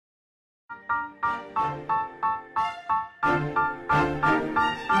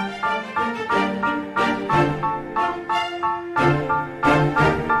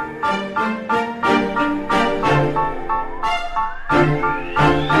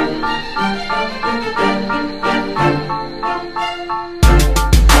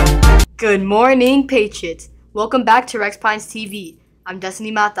Good morning, Patriots. Welcome back to Rex Pines TV. I'm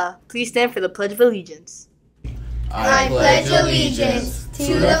Destiny Mata. Please stand for the Pledge of Allegiance. I pledge allegiance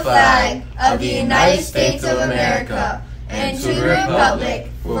to the flag of the United States of America and to the republic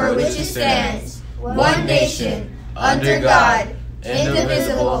for which it stands, one nation, under God,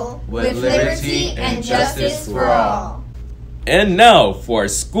 indivisible, with liberty and justice for all. And now for our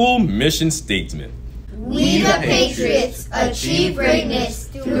school mission statement. We the Patriots achieve greatness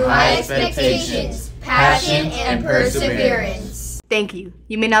through high expectations, passion, and perseverance. Thank you.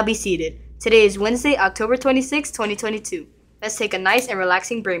 You may now be seated. Today is Wednesday, October 26, 2022. Let's take a nice and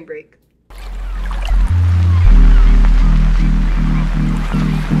relaxing brain break.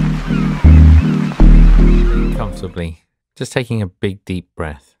 Comfortably, just taking a big deep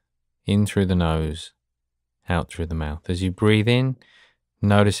breath in through the nose, out through the mouth. As you breathe in,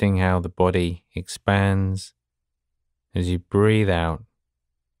 noticing how the body expands. As you breathe out,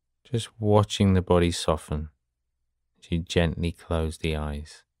 just watching the body soften as you gently close the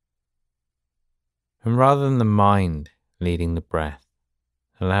eyes. And rather than the mind leading the breath,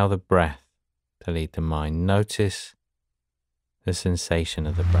 allow the breath to lead the mind. Notice the sensation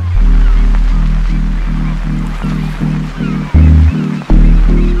of the breath.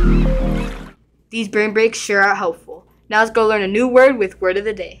 These brain breaks sure are helpful. Now let's go learn a new word with Word of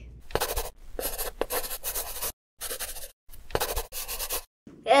the Day.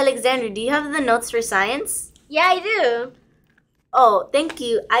 Hey Alexander, do you have the notes for science? Yeah, I do. Oh, thank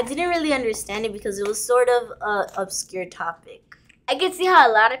you. I didn't really understand it because it was sort of an obscure topic. I can see how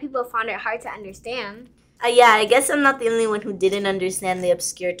a lot of people found it hard to understand. Yeah, I guess I'm not the only one who didn't understand the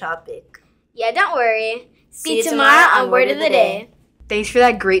obscure topic. Yeah, don't worry. See you tomorrow on Word of the Day. Thanks for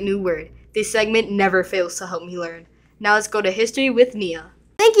that great new word. This segment never fails to help me learn. Now let's go to history with Nia.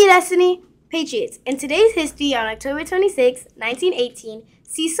 Thank you, Destiny. Patriots, in today's history on October 26, 1918,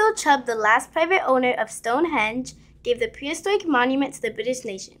 Cecil Chubb, the last private owner of Stonehenge, gave the prehistoric monument to the British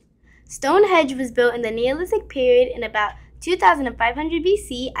nation. Stonehenge was built in the Neolithic period in about 2500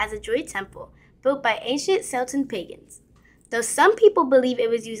 BC as a Druid temple, built by ancient Celtic pagans, though some people believe it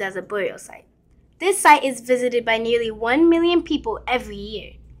was used as a burial site. This site is visited by nearly 1 million people every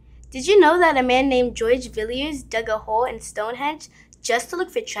year. Did you know that a man named George Villiers dug a hole in Stonehenge just to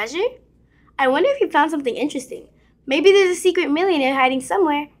look for treasure? I wonder if he found something interesting. Maybe there's a secret millionaire hiding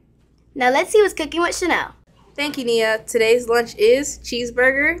somewhere. Now let's see what's cooking with Chanel. Thank you, Nia. Today's lunch is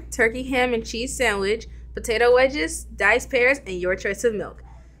cheeseburger, turkey ham and cheese sandwich, potato wedges, diced pears, and your choice of milk.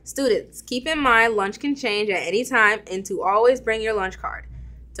 Students, keep in mind lunch can change at any time and to always bring your lunch card.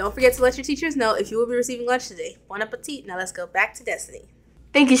 Don't forget to let your teachers know if you will be receiving lunch today. Bon appetit. Now let's go back to Destiny.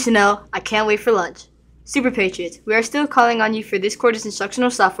 Thank you, Chanel. I can't wait for lunch. Super Patriots, we are still calling on you for this quarter's instructional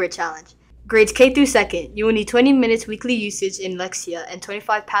software challenge. Grades K through 2nd, you will need 20 minutes weekly usage in Lexia and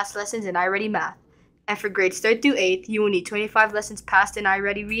 25 past lessons in iReady Math. And for grades 3rd through 8th, you will need 25 lessons passed in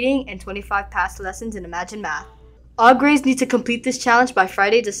iReady Reading and 25 past lessons in Imagine Math. All grades need to complete this challenge by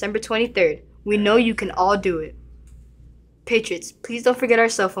Friday, December 23rd. We know you can all do it. Patriots, please don't forget our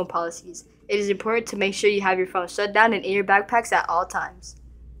cell phone policies. It is important to make sure you have your phone shut down and in your backpacks at all times.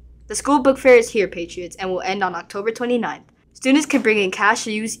 The school book fair is here, Patriots, and will end on October 29th. Students can bring in cash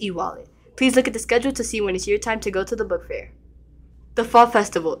or use e-wallet. Please look at the schedule to see when it's your time to go to the book fair. The Fall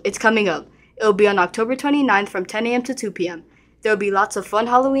Festival, it's coming up. It will be on October 29th from 10 a.m. to 2 p.m. There will be lots of fun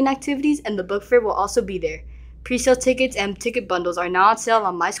Halloween activities, and the book fair will also be there. Pre-sale tickets and ticket bundles are now on sale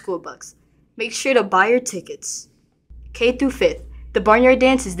on My School Bucks. Make sure to buy your tickets. K through 5th, the Barnyard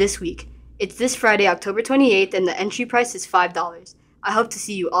Dance is this week. It's this Friday, October 28th, and the entry price is $5. I hope to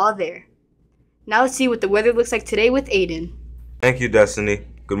see you all there. Now let's see what the weather looks like today with Aiden. Thank you, Destiny.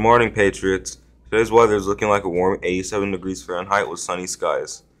 Good morning, Patriots. Today's weather is looking like a warm 87 degrees Fahrenheit with sunny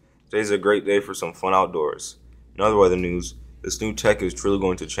skies. Today's a great day for some fun outdoors. In other weather news, this new tech is truly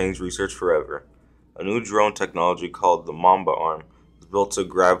going to change research forever. A new drone technology called the Mamba arm was built to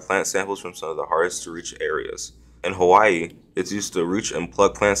grab plant samples from some of the hardest to reach areas. In Hawaii, it's used to reach and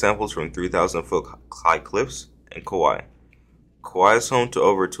pluck plant samples from 3,000-foot high cliffs in Kauai. Kauai is home to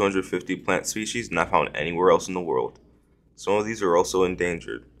over 250 plant species not found anywhere else in the world. Some of these are also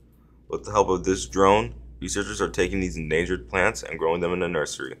endangered. With the help of this drone, researchers are taking these endangered plants and growing them in a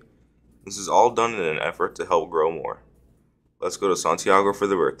nursery. This is all done in an effort to help grow more. Let's go to Santiago for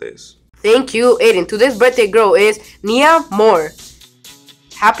the birthdays. Thank you, Aiden. Today's birthday girl is Nia Moore.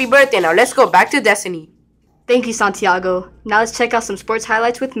 Happy birthday. Now let's go back to Destiny. Thank you, Santiago. Now let's check out some sports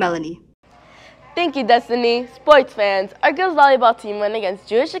highlights with Melanie. Thank you, Destiny. Sports fans, our girls volleyball team went against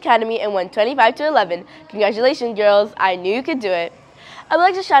Jewish Academy and won 25-11. Congratulations, girls. I knew you could do it. I would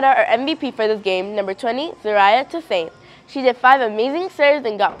like to shout out our MVP for this game, number 20, Zariah Toussaint. She did 5 amazing serves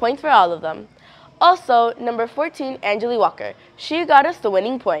and got points for all of them. Also, number 14, Angeli Walker. She got us the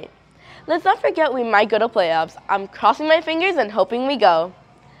winning point. Let's not forget we might go to playoffs. I'm crossing my fingers and hoping we go.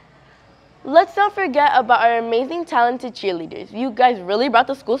 Let's not forget about our amazing, talented cheerleaders. You guys really brought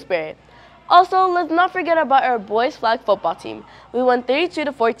the school spirit. Also, let's not forget about our boys flag football team. We won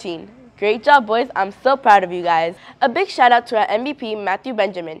 32-14. Great job, boys. I'm so proud of you guys. A big shout out to our MVP, Matthew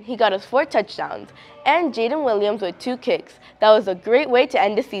Benjamin. He got us 4 touchdowns. And Jaden Williams with 2 kicks. That was a great way to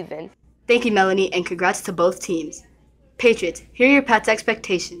end the season. Thank you, Melanie, and congrats to both teams. Patriots, here are your Pat's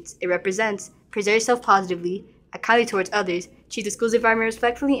expectations. It represents present yourself positively, act kindly towards others, treat the school's environment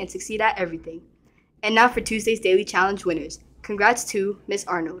respectfully, and succeed at everything. And now for Tuesday's Daily Challenge winners. Congrats to Miss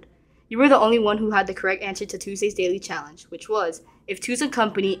Arnold. You were the only one who had the correct answer to Tuesday's Daily Challenge, which was, if 2's a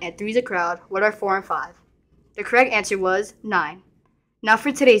company and 3's a crowd, what are 4 and 5? The correct answer was 9. Now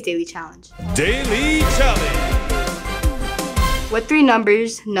for today's Daily Challenge. Daily Challenge. What 3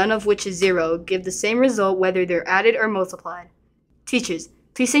 numbers, none of which is 0, give the same result whether they're added or multiplied? Teachers,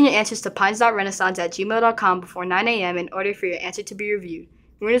 please send your answers to pines.renaissance@gmail.com before 9 a.m. in order for your answer to be reviewed.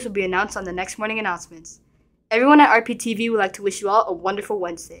 Winners will be announced on the next morning announcements. Everyone at RPTV would like to wish you all a wonderful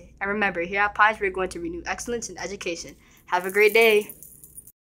Wednesday. And remember, here at Pines, we're going to renew excellence in education. Have a great day.